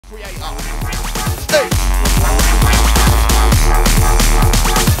creator. Hey.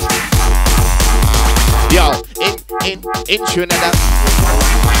 Yo, in Trinidad.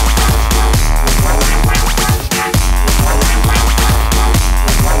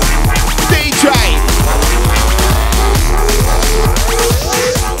 DJ.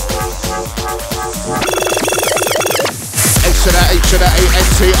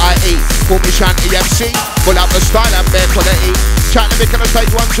 H-to-the-A-N-T-I-E. Call me Shantie MC. Pull up the style and bare quality. Chat the mic on the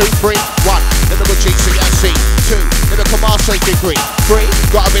stage, 1, 2, 3. 1, lyrical GCSE. 2, lyrical master's degree. 3,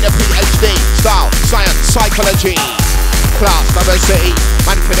 got a bit of PhD. Style, science, psychology. Class, diversity.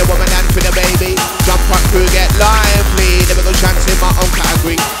 Man for the woman and for the baby. Jump up, crew, get lively. Lyrical chance in my own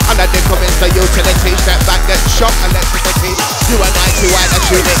category. Under the comments, the utility. Step back, get shot, electricity. You and I, to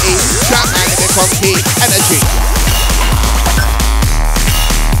opportunity. Chat man, lyrical key, energy.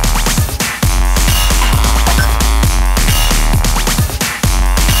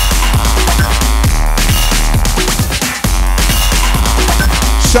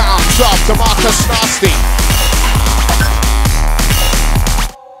 Sounds of Demarcus Nasty.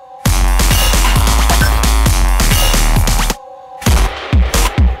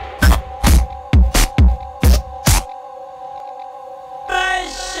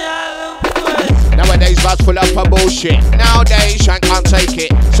 Nowadays, lads full up of bullshit. Nowadays, Shank can't take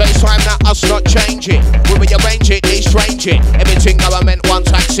it. So it's time that us not change it. We rearrange it, de-strange it. Everything government one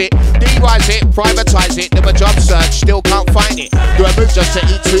tax it. De-rise it, privatize it. Never job search, still can't find it. Do a move just to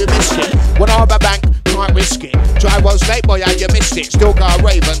eat 2 biscuit. One arm a bank, can't risk it. Drive was late, boy, and you missed it. Still got a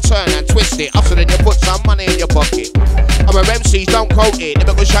rave and turn and twist it. After then you put some money in your pocket. Other MCs don't quote it.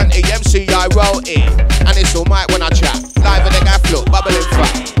 Never go Shantie MC, I wrote it. And it's all mic when I chat. Live in the gaff look, bubbling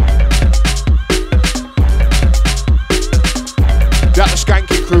fat. Got the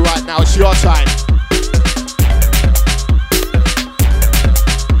Llanquin crew right now, it's your time.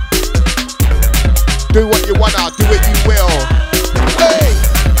 Do what you wanna, do it you will. Hey!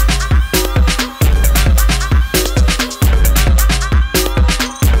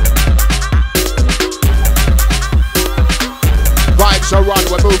 Vibes are on,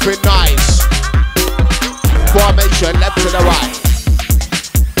 we're moving nice. Formation left to the right.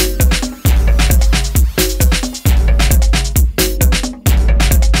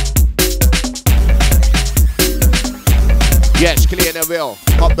 Yes, clear the wheel.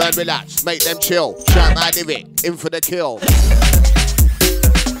 Hot burn, relax, make them chill. Shout my it, in for the kill.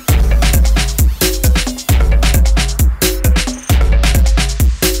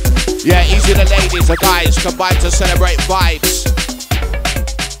 Yeah, easy the ladies, the guys combine to celebrate vibes.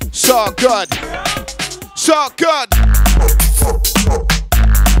 So good. So good.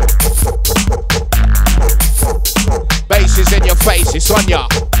 Bass is in your face, it's on ya.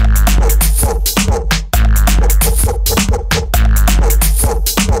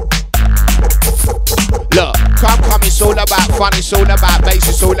 Look, come, it's all about fun, it's all about bass,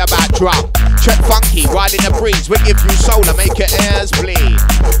 it's all about drum. Check funky, riding the breeze, we give you soul and make your ears bleed.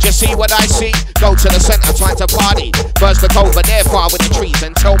 Just see what I see, go to the centre, time to party. First look over there far with the trees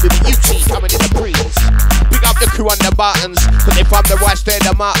and tell me what you see coming in the breeze. Pick up the crew on the buttons, cause they from the rice, they're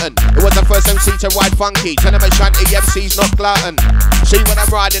the mutton. It was the first MC to ride funky, tell them a Shantie MC's not glutton. See when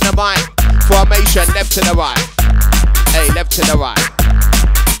I'm riding the mic, formation left to the right. Hey, left to the right,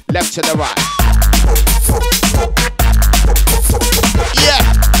 left to the right. Yeah.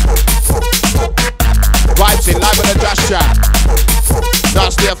 Vibes in live with the dash jam.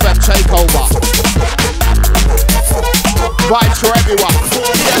 That's the FM takeover. Vibes for everyone.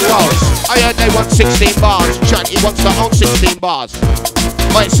 Here goes. I heard they want 16 bars. Shantie wants her own 16 bars.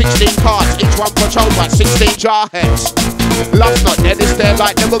 Wait, 16 cards, each one patrol by 16 jar heads. Love's not dead, it's there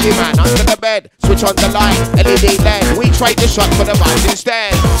like the boogeyman under the bed. Switch on the light, LED LED. We trade the shot for the vibes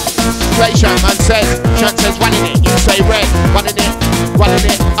instead. Play man says, Shank says running it, you say red. Running it, running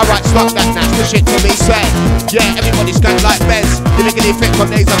it. Alright, stop that, that's the shit to be said. Yeah, everybody's gang like Bez. Illegally fit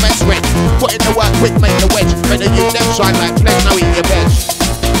from days of best red. Put in the work quick, make the wedge. Better you them shine like flesh, now eat your veg.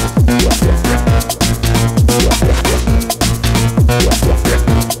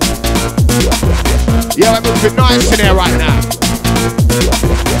 Yeah, we're moving nice in here right now.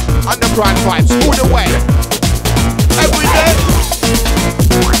 Underground vibes all the way. Every day.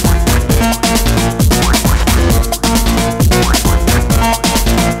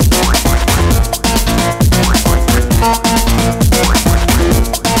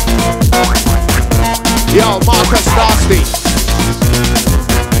 Yo, Marcus Nasty.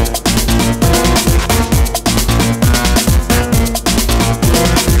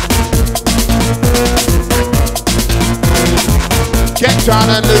 Get down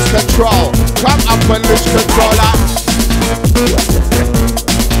and lose control. Come up and lose controller.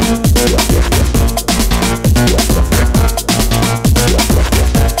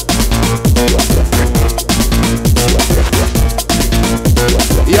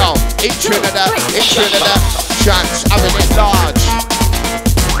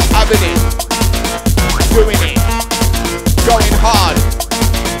 having it, doing it, going hard.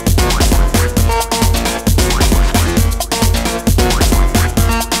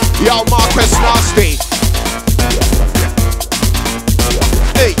 Yo, Marcus Nasty.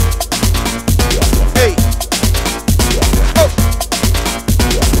 Hey. Hey. Oh.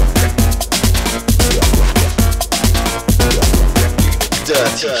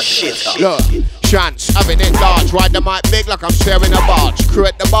 Dirty shit. Look, Chance, having it large. Ride the mic big like I'm staring a barge. Crew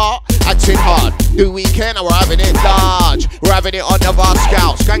at the bar, acting hard. Do we care? Now we're having it large. We're having it on the vast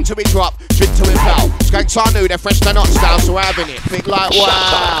scale. Skank to we drop, drink to we foul. Skanks are new, they're fresh, they're not style. So we're having it, big like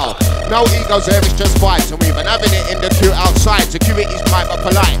wow. No egos there, it's just vibes. And we've been having it in the queue outside. Security's quite but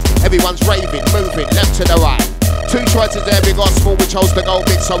polite. Everyone's raving, moving, left to the right. Two choices there, big or small. We chose to go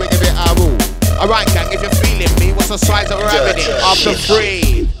big, so we give it our all. Alright gang, if you're feeling me, what's the size that we're having it? After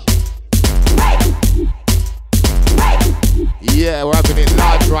 3. Yeah, we're having it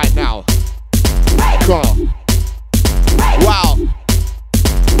large right now. Come on. Wow.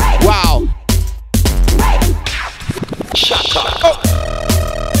 Wow. Shut up. Oh.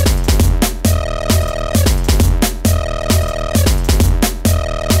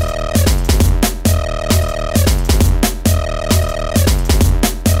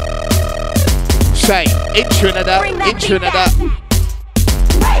 Say, in Trinidad, in Trinidad.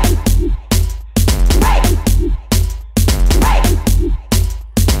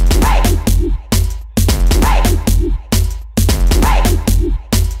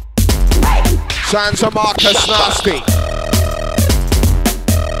 Santa Marcus Nasty.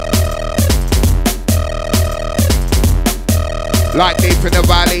 Light deep in the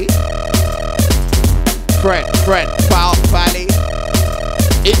valley. Friend, Power Valley.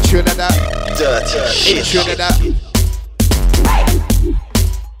 In Trinidad. Dirty shit. In Trinidad.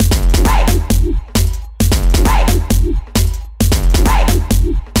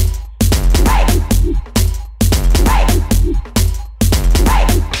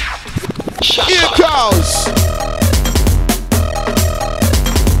 Here it goes.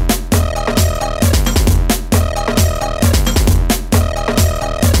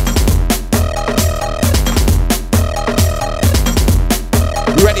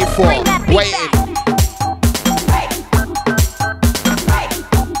 Ready for, waiting.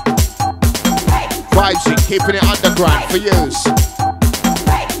 Vibesing, keeping it underground for use.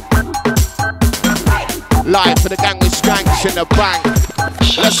 Live for the gang with skanks in the bank.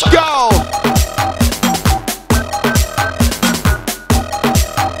 Let's go!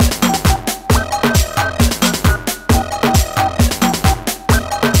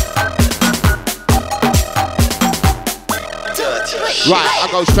 Right, I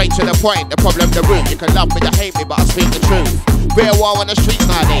go straight to the point, the problem, the root. You can love me, you hate me, but I speak the truth. Real war on the streets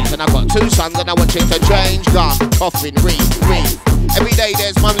nowadays, and I've got 2 sons and I want it to change. Gun, coffin, reef. Every day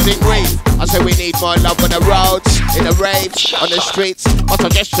there's mums in grief. I say we need more love on the roads, in the raves, on the streets. My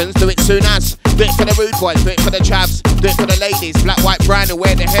suggestions, do it soon as. Do it for the rude boys, do it for the chavs, do it for the ladies, black, white, brown, who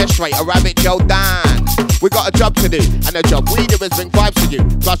wear their hair straight, a rabbit, Joe Dan. We got a job to do, and the job we do is bring vibes to you.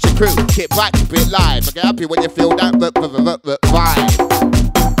 Plus your crew, keep back, keep it live. I get happy when you feel that vibe.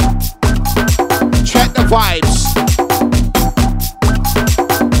 Check the vibes.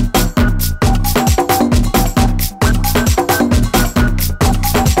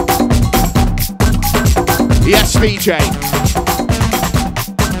 Yes, DJ.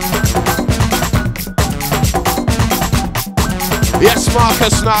 Yes,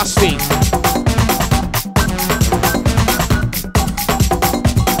 Marcus Nasty.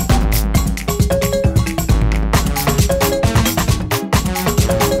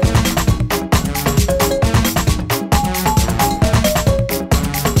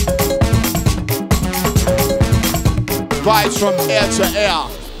 Vibes from ear to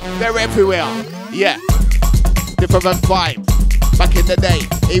ear. They're everywhere. Yeah. Different vibe. Back in the day,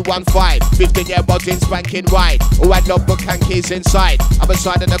 E15, 15-year-olds in spanking wide. Who had logbook hankies inside. Other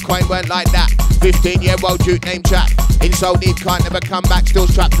side of the coin weren't like that. 15-year-old dude named Jack. In so deep, can't never come back. Still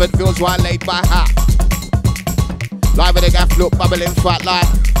Stratford feels waylaid by hat. Live with the gaff look, bubbling fat like.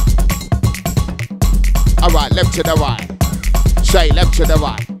 Alright, left to the right. Say left to the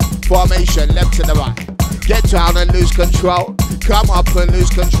right. Formation, left to the right. Get down and lose control. Come up and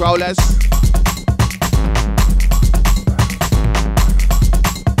lose controllers.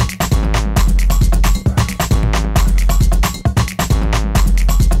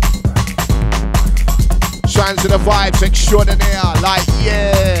 Shines in the vibes extraordinaire, like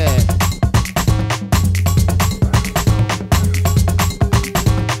yeah.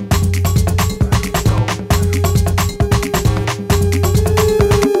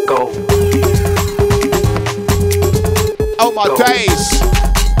 Go. Oh my days.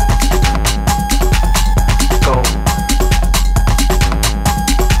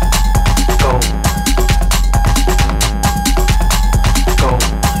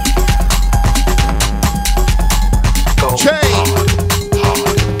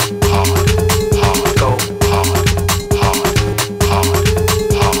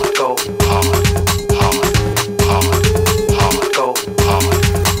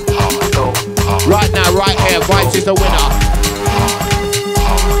 Is the winner.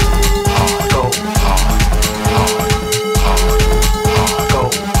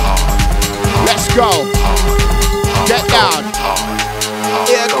 Let's go. Get down.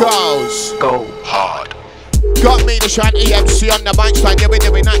 Here goes. Go hard. Got me the Shantie MC on the mic stand, yeah, we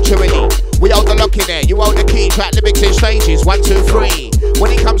do it naturally. We hold the lock in there, you hold the key, track lyrics in stages, 1, 2, 3.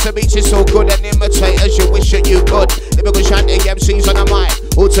 When it comes to beats, it's all good, and imitators, you wish that you could. Lyrical Shantie MCs on the mic,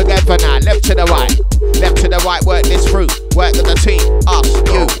 all together now, left to the right. Left to the right, work this through. Work with the team, us,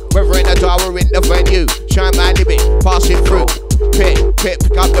 you. Whether in the door or in the venue. Shine my limit, passing through. Pick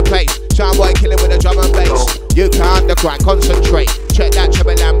up the pace. Shine boy killing with the drum and bass. You can underground, concentrate. Check that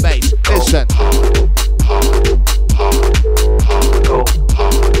treble and bass. Listen.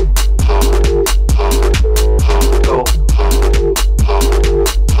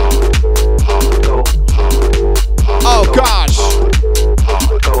 Oh gosh.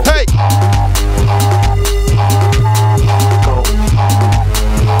 Hey.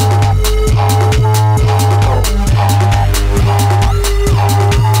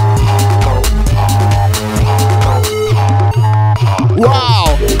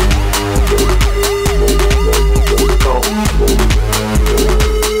 Wow!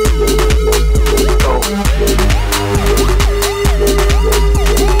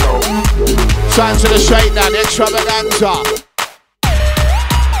 Time to the shakedown, extravaganza.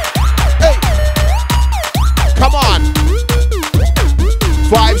 Hey! Come on!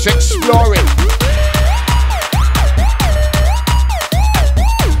 Vibes exploring.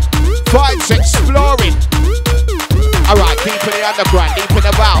 Vibes exploring. Alright, deep in the underground, deep in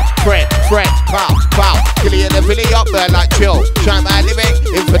the bow. Friend, pow. Killy in the villy up there like chill. Shine my living,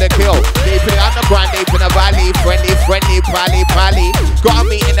 in for the kill. Deep in the underground, deep in the valley. Friendly, pally. Got a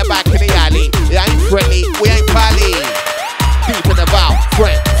meet in the back of the alley. It ain't friendly, we ain't pally. Deep in the bow,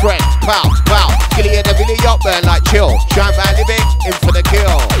 friend, pow. Killy in the villy up there like chill. Shine my living, in for the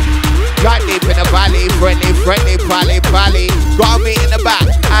kill. Right deep in the valley, friendly, pally. Got a meet in the back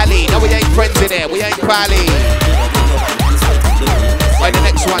alley. No, we ain't friends in there, we ain't pally. Right, the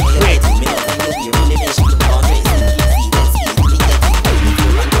next one, quick.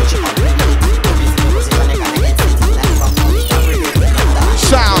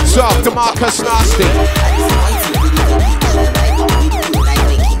 Sounds of the Marcus Nasty.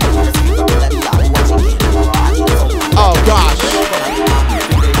 Oh gosh.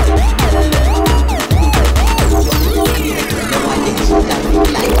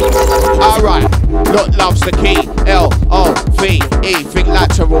 Alright, look, love's the key. L-O-V-E, think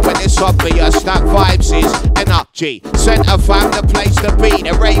lateral when it's obvious. That vibes is energy. Centre found the place to be.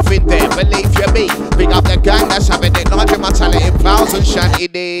 They're raving there, believe you me. Big up the gang that's having it. Larger mortality, pals and Shantie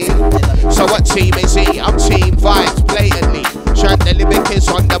D. So what team is he? I'm team vibes, blatantly. Shantie lyric is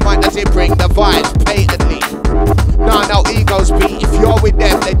on the mic, does it bring the vibes, patently? No egos beat. If you're with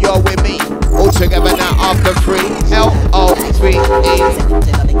them, then you're with me. All together now after 3. L-O-V-E.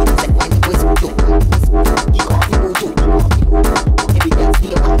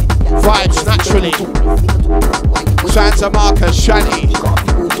 Vibes naturally. Santa Marcus, Shantie.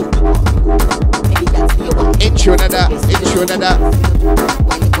 Intro another.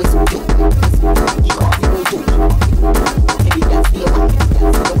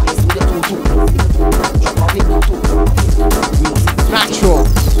 Natural.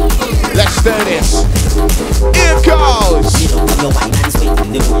 Let's do this. Here goes.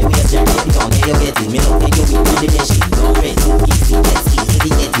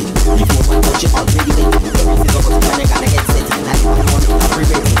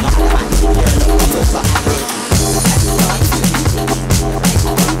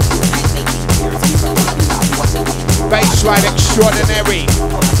 Baseline extraordinary.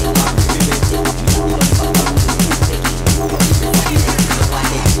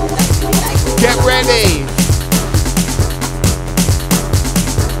 Get ready.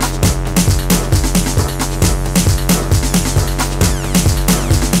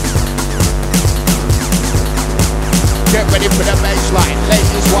 Get ready for the baseline.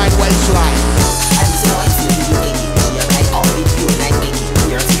 Ladies, wide waistline.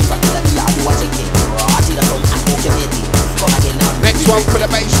 Next one for the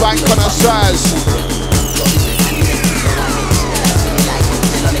baseline connoisseurs.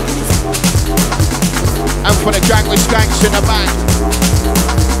 And for the gang with skanks in the band.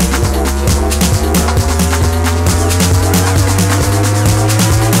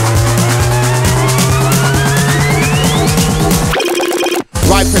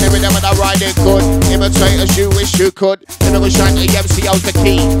 Right for the rhythm and I ride it good. Imitate as you wish you could. Never Shantie, MCO's the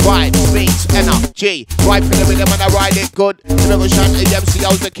key. Vibes, beats, energy. Right for the rhythm and I ride it good. Never Shantie,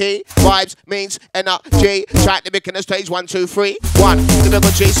 MCO's the key. Vibes, means, energy. Shantie making the stage 1, 2, 3. 1,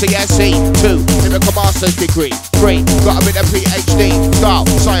 lyrical GCSE. 2, lyrical master's degree. 3, got a bit of PhD. Style,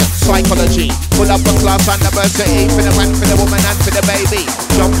 science, psychology. Full up a class university. For the man, for the woman and for the baby.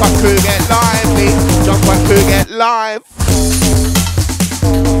 Jump up, crew, get lively. Jump up, crew, get live.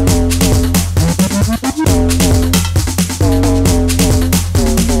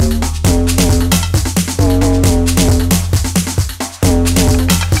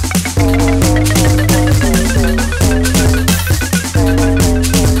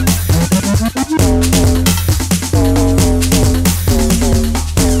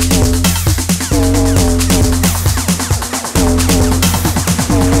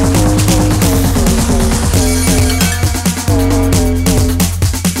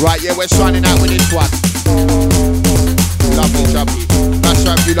 Right, yeah, we're signing out with this one. Lovely, jubbly. Nice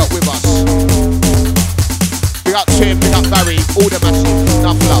to have you lot with us. Big up Tim, big up Barry, all the massive.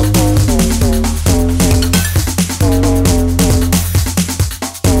 Enough love.